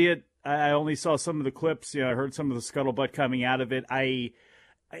didn't see it. I only saw some of the clips. I heard some of the scuttlebutt coming out of it.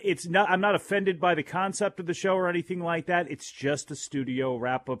 it's not. I'm not offended by the concept of the show or anything like that. It's just a studio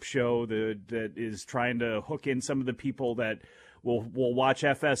wrap-up show that is trying to hook in some of the people that will watch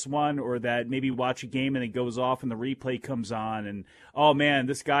FS1 or that maybe watch a game and it goes off and the replay comes on and, oh, man,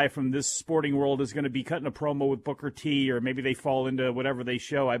 this guy from this sporting world is going to be cutting a promo with Booker T, or maybe they fall into whatever they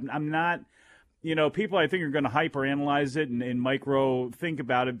show. I'm not. People I think are going to hyper-analyze it and micro think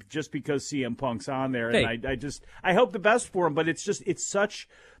about it just because CM Punk's on there. Hey. And I hope the best for him, but it's such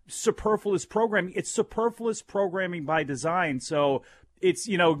superfluous programming. It's superfluous programming by design. So it's,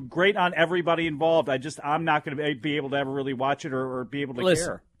 great on everybody involved. I'm not going to be able to ever really watch it or be able to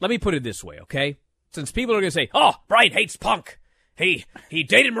care. Let me put it this way, okay? Since people are going to say, oh, Bryan hates Punk. He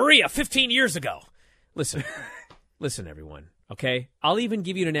dated Maria 15 years ago. Listen, everyone. Okay? I'll even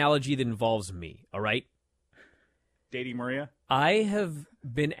give you an analogy that involves me, all right? Dating Maria? I have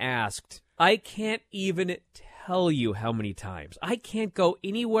been asked, I can't even tell you how many times. I can't go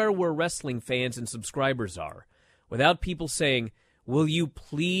anywhere where wrestling fans and subscribers are without people saying, will you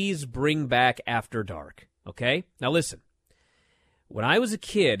please bring back After Dark? Okay? Now listen. When I was a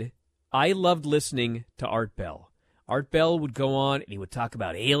kid, I loved listening to Art Bell. Art Bell would go on, and he would talk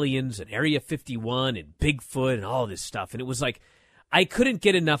about aliens and Area 51 and Bigfoot and all this stuff. And it was like, I couldn't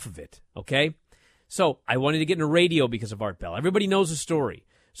get enough of it, okay? So I wanted to get into radio because of Art Bell. Everybody knows the story.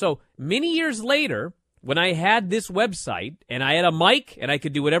 So many years later, when I had this website and I had a mic and I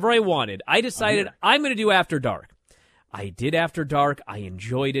could do whatever I wanted, I decided I'm going to do After Dark. I did After Dark. I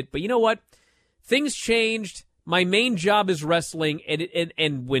enjoyed it. But you know what? Things changed. My main job is wrestling,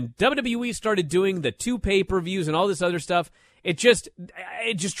 and when WWE started doing the 2 pay-per-views and all this other stuff, it just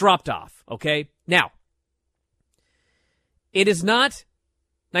dropped off, okay? Now, it is not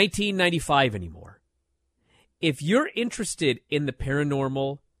 1995 anymore. If you're interested in the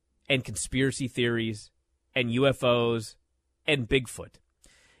paranormal and conspiracy theories and UFOs and Bigfoot,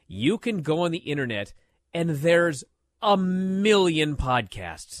 you can go on the internet and there's a million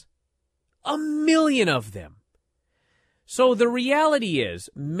podcasts. A million of them. So the reality is,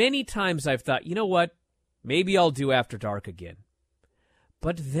 many times I've thought, you know what, maybe I'll do After Dark again.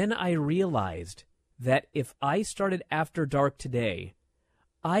 But then I realized that if I started After Dark today,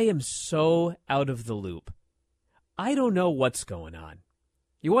 I am so out of the loop. I don't know what's going on.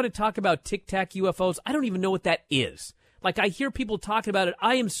 You want to talk about Tic Tac UFOs? I don't even know what that is. Like, I hear people talking about it.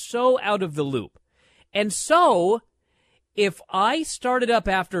 I am so out of the loop. And so, if I started up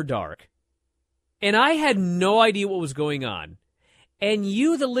After Dark, and I had no idea what was going on, and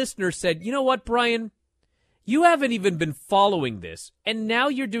you, the listener, said, you know what, Bryan? You haven't even been following this, and now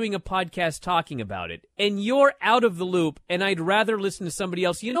you're doing a podcast talking about it, and you're out of the loop, and I'd rather listen to somebody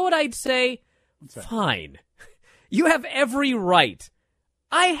else. You know what I'd say? Fine. You have every right.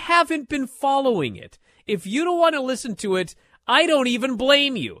 I haven't been following it. If you don't want to listen to it, I don't even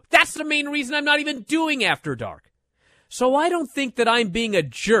blame you. That's the main reason I'm not even doing After Dark. So I don't think that I'm being a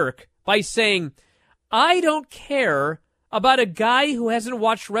jerk by saying, I don't care about a guy who hasn't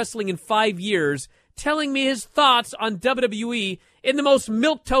watched wrestling in 5 years telling me his thoughts on WWE in the most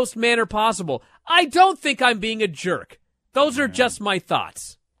milquetoast manner possible. I don't think I'm being a jerk. Those are just my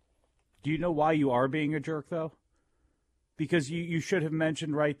thoughts. Do you know why you are being a jerk, though? Because you should have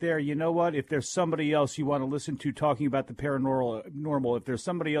mentioned right there, you know what, if there's somebody else you want to listen to talking about the paranormal, if there's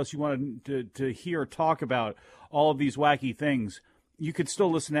somebody else you want to hear talk about all of these wacky things, you could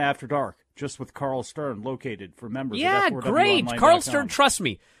still listen to After Dark, just with Carl Stern located for members of F4W great. Online.com. Carl Stern, trust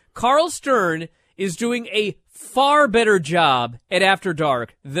me. Carl Stern is doing a far better job at After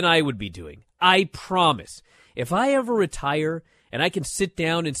Dark than I would be doing. I promise. If I ever retire and I can sit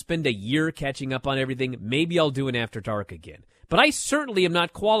down and spend a year catching up on everything, maybe I'll do an After Dark again. But I certainly am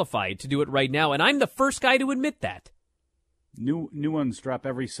not qualified to do it right now, and I'm the first guy to admit that. New ones drop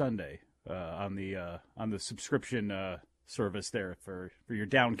every Sunday on the subscription service there for your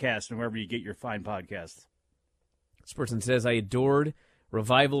Downcast and wherever you get your fine podcasts. This person says, I adored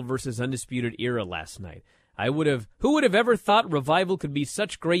Revival versus Undisputed Era last night. Who would have ever thought Revival could be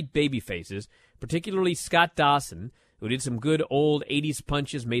such great baby faces, particularly Scott Dawson, who did some good old 80s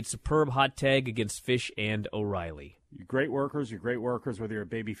punches, made superb hot tag against Fish and O'Reilly. You're great workers, whether you're a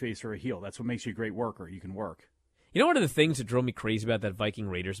baby face or a heel. That's what makes you a great worker. You can work. You know one of the things that drove me crazy about that Viking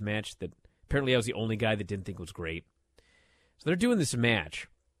Raiders match, that apparently I was the only guy that didn't think was great? So they're doing this match.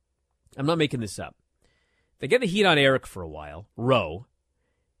 I'm not making this up. They get the heat on Eric for a while. Rowe.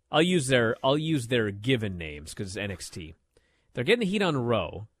 I'll use their given names because it's NXT. They're getting the heat on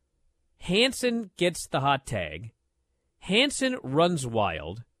Rowe. Hanson gets the hot tag. Hanson runs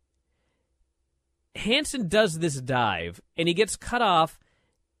wild. Hanson does this dive, and he gets cut off,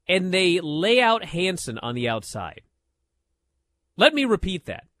 and they lay out Hanson on the outside. Let me repeat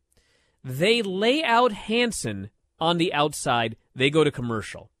that. They lay out Hansen on the outside. They go to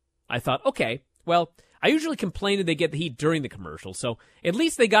commercial. I thought, okay, well, I usually complain that they get the heat during the commercial, so at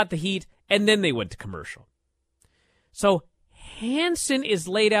least they got the heat, and then they went to commercial. So Hansen is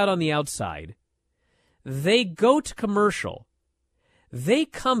laid out on the outside. They go to commercial. They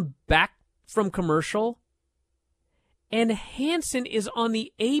come back from commercial, and Hansen is on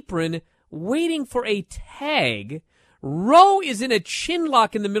the apron waiting for a tag. Rowe is in a chin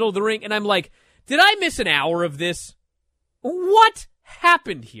lock in the middle of the ring, and I'm like, did I miss an hour of this? What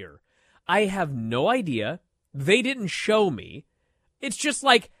happened here? I have no idea. They didn't show me. It's just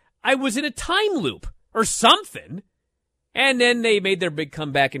like I was in a time loop or something. And then they made their big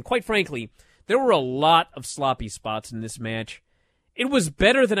comeback, and quite frankly, there were a lot of sloppy spots in this match. It was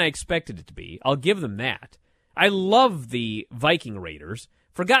better than I expected it to be. I'll give them that. I love the Viking Raiders.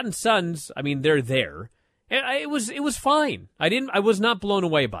 Forgotten Sons, I mean, they're there. It was fine. I was not blown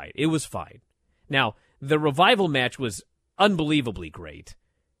away by it. It was fine. Now, the Revival match was unbelievably great.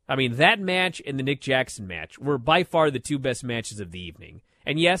 I mean, that match and the Nick Jackson match were by far the two best matches of the evening.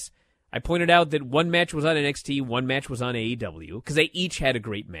 And yes, I pointed out that one match was on NXT, one match was on AEW, because they each had a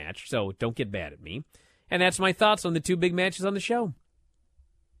great match, so don't get mad at me. And that's my thoughts on the two big matches on the show.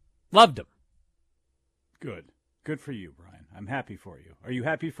 Loved them. Good. Good for you, Brian. I'm happy for you. Are you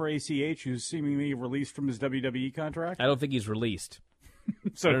happy for ACH, who's seemingly released from his WWE contract? I don't think he's released.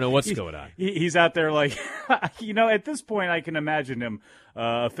 So I don't know what's going on. He's out there like, at this point I can imagine him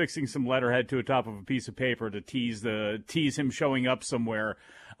affixing some letterhead to the top of a piece of paper to tease him showing up somewhere.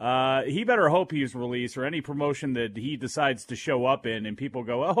 He better hope he's released, or any promotion that he decides to show up in and people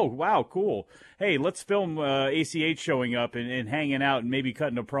go, oh, wow, cool. Hey, let's film ACH showing up and hanging out and maybe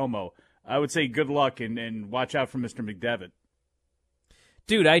cutting a promo. I would say good luck and watch out for Mr. McDevitt.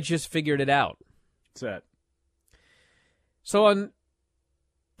 Dude, I just figured it out. What's that? So on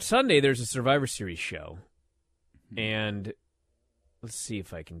Sunday, there's a Survivor Series show, and let's see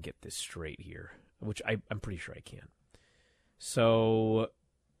if I can get this straight here, which I'm pretty sure I can. So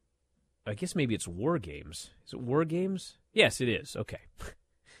I guess maybe it's War Games. Is it War Games? Yes, it is. Okay.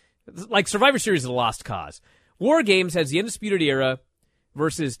 Like Survivor Series is a lost cause. War Games has the Undisputed Era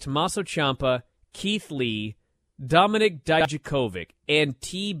versus Tommaso Ciampa, Keith Lee, Dominik Dijakovic, and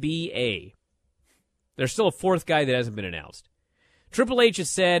TBA. There's still a fourth guy that hasn't been announced. Triple H has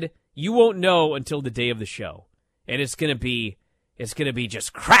said, you won't know until the day of the show. And it's gonna be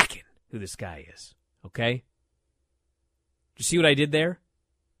just cracking who this guy is. Okay? Did you see what I did there?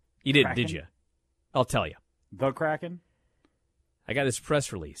 You didn't, did you? I'll tell you. The Kraken? I got this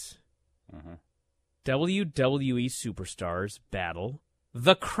press release. WWE Superstars battle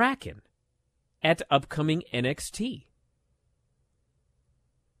the Kraken at upcoming NXT.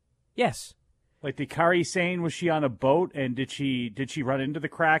 Yes. Like the Kairi Sane, was she on a boat and did she run into the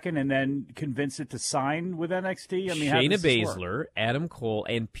Kraken and then convince it to sign with NXT? I mean, Shayna Baszler, Adam Cole,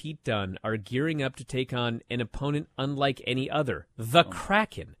 and Pete Dunne are gearing up to take on an opponent unlike any other, the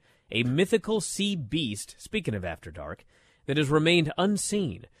Kraken, a mythical sea beast, speaking of After Dark, that has remained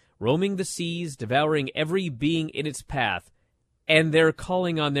unseen, roaming the seas, devouring every being in its path, and they're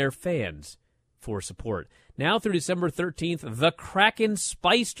calling on their fans for support. Now through December 13th, the Kraken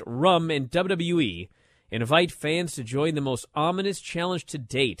Spiced Rum and WWE invite fans to join the most ominous challenge to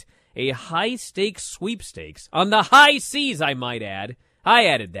date, a high-stakes sweepstakes on the high seas, I might add. I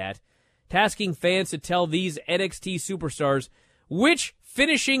added that, tasking fans to tell these NXT superstars which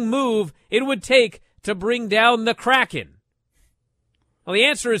finishing move it would take to bring down the Kraken. Well, the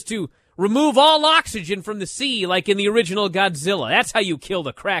answer is to remove all oxygen from the sea like in the original Godzilla. That's how you kill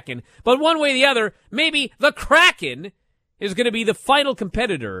the Kraken. But one way or the other, maybe the Kraken is going to be the final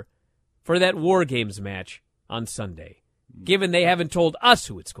competitor for that War Games match on Sunday, given they haven't told us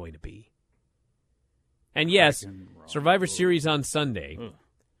who it's going to be. And yes, Survivor Series on Sunday.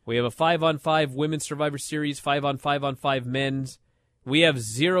 We have a 5-on-5 women's Survivor Series, 5-on-5-on-5 men's. We have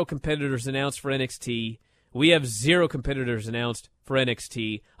 0 competitors announced for NXT. We have 0 competitors announced for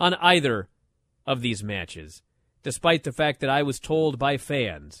NXT on either of these matches, despite the fact that I was told by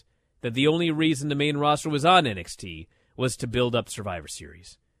fans that the only reason the main roster was on NXT was to build up Survivor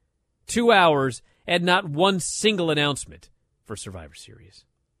Series. 2 hours and not one single announcement for Survivor Series.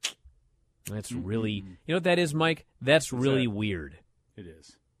 That's really... You know what that is, Mike? That's really weird. It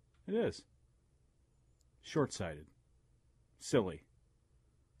is. It is. Short-sighted. Silly.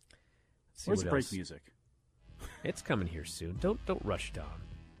 Where's the break music? It's coming here soon. Don't rush, Dom.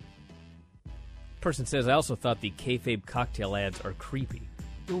 Person says, I also thought the kayfabe cocktail ads are creepy.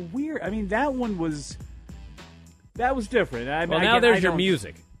 They're weird. I mean, that was different. Now there's your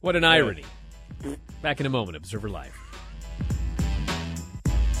music. What an irony. Back in a moment, Observer Live.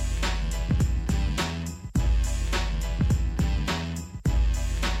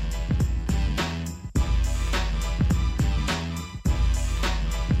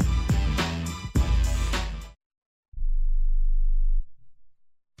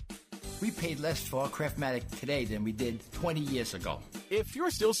 paid less for our Craftmatic today than we did 20 years ago. If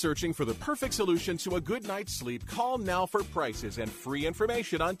you're still searching for the perfect solution to a good night's sleep, call now for prices and free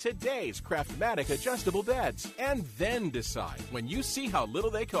information on today's Craftmatic adjustable beds. And then decide when you see how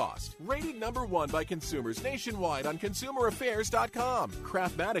little they cost. Rated #1 by consumers nationwide on ConsumerAffairs.com.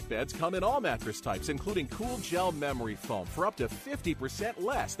 Craftmatic beds come in all mattress types, including cool gel memory foam for up to 50%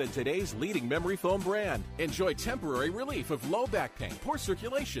 less than today's leading memory foam brand. Enjoy temporary relief of low back pain, poor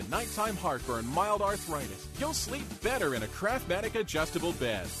circulation, nighttime heartburn, mild arthritis. You'll sleep better in a Craftmatic adjustable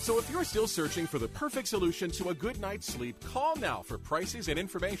bed. So if you're still searching for the perfect solution to a good night's sleep, call now for prices and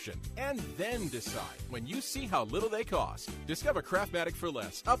information. And then decide when you see how little they cost. Discover Craftmatic for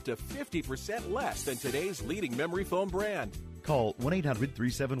less, up to 50% less than today's leading memory foam brand. Call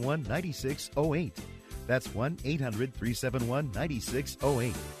 1-800-371-9608. That's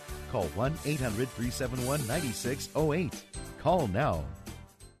 1-800-371-9608. Call 1-800-371-9608. Call now.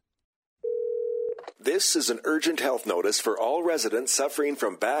 This is an urgent health notice for all residents suffering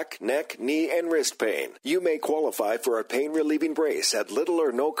from back, neck, knee, and wrist pain. You may qualify for a pain-relieving brace at little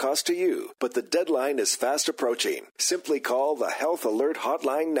or no cost to you, but the deadline is fast approaching. Simply call the Health Alert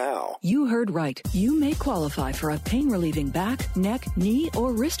Hotline now. You heard right. You may qualify for a pain-relieving back, neck, knee,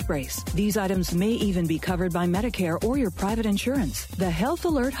 or wrist brace. These items may even be covered by Medicare or your private insurance. The Health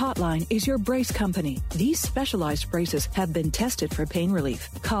Alert Hotline is your brace company. These specialized braces have been tested for pain relief.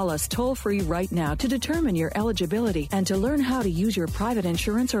 Call us toll-free right now to determine your eligibility and to learn how to use your private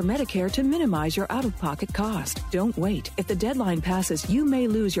insurance or Medicare to minimize your out-of-pocket cost. Don't wait. If the deadline passes, you may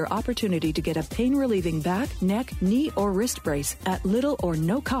lose your opportunity to get a pain-relieving back, neck, knee, or wrist brace at little or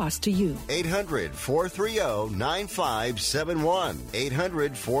no cost to you. 800-430-9571.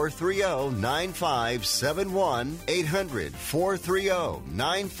 800-430-9571.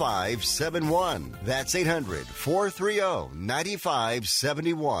 800-430-9571. That's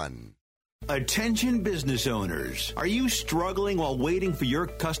 800-430-9571. Attention business owners. Are you struggling while waiting for your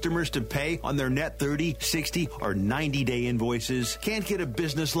customers to pay on their net 30, 60, or 90-day invoices? Can't get a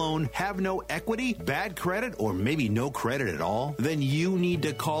business loan? Have no equity? Bad credit? Or maybe no credit at all? Then you need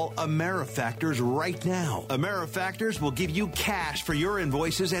to call AmeriFactors right now. AmeriFactors will give you cash for your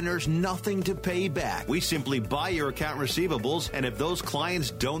invoices and there's nothing to pay back. We simply buy your account receivables, and if those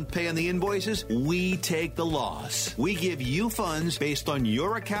clients don't pay on the invoices, we take the loss. We give you funds based on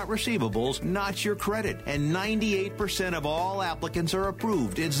your account receivables, not your credit. And 98% of all applicants are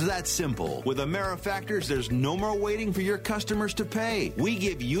approved. It's that simple. With AmeriFactors, there's no more waiting for your customers to pay. We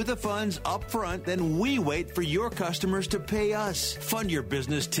give you the funds up front, then we wait for your customers to pay us. Fund your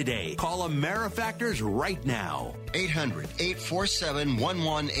business today. Call AmeriFactors right now.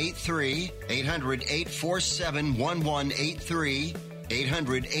 800-847-1183. 800-847-1183.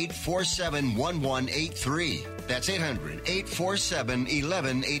 800-847-1183. That's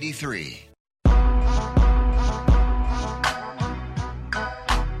 800-847-1183.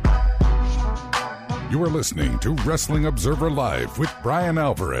 You are listening to Wrestling Observer Live with Bryan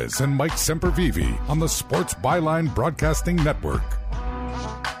Alvarez and Mike Sempervive on the Sports Byline Broadcasting Network.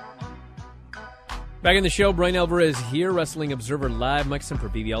 Back in the show, Bryan Alvarez here, Wrestling Observer Live. Mike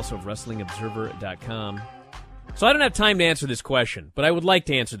Sempervive, also of WrestlingObserver.com. So I don't have time to answer this question, but I would like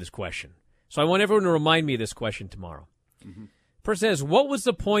to answer this question. So I want everyone to remind me of this question tomorrow. Mm-hmm. Person says, what was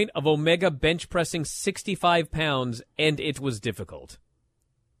the point of Omega bench pressing 65 pounds and it was difficult?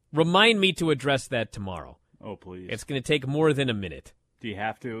 Remind me to address that tomorrow. Oh, please. It's going to take more than a minute. Do you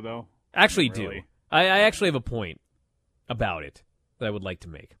have to, though? Actually, really? do. I actually have a point about it that I would like to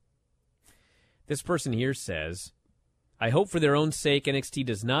make. This person here says, I hope for their own sake NXT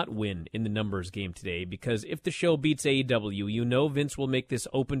does not win in the numbers game today, because if the show beats AEW, you know Vince will make this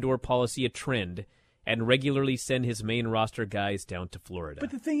open door policy a trend and regularly send his main roster guys down to Florida.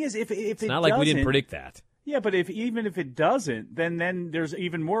 But the thing is, if it's not like we didn't predict that. Yeah, but even if it doesn't, then there's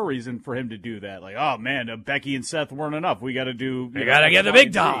even more reason for him to do that. Like, oh man, Becky and Seth weren't enough. We got to do. We got to get the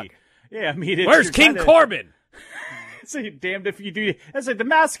big dog. Yeah, I mean, where's King Corbin? So you're damned if you do. That's like the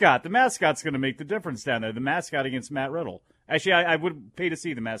mascot. The mascot's going to make the difference down there. The mascot against Matt Riddle. Actually, I would pay to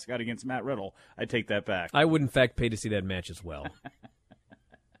see the mascot against Matt Riddle. I take that back. I would, in fact, pay to see that match as well.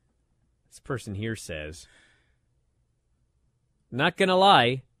 This person here says, not going to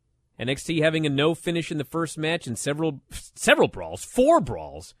lie, NXT having a no finish in the first match and several brawls, 4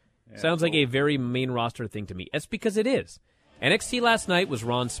 brawls, sounds like a very main roster thing to me. That's because it is. NXT last night was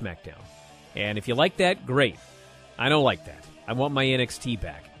Raw and SmackDown. And if you like that, great. I don't like that. I want my NXT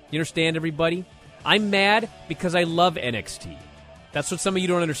back. You understand, everybody? I'm mad because I love NXT. That's what some of you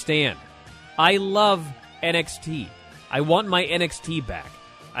don't understand. I love NXT. I want my NXT back.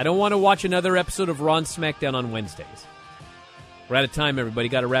 I don't want to watch another episode of Raw and SmackDown on Wednesdays. We're out of time, everybody.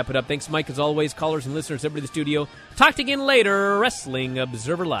 Got to wrap it up. Thanks, Mike, as always. Callers and listeners, everybody in the studio. Talk to you again later. Wrestling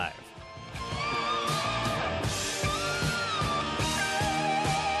Observer Live.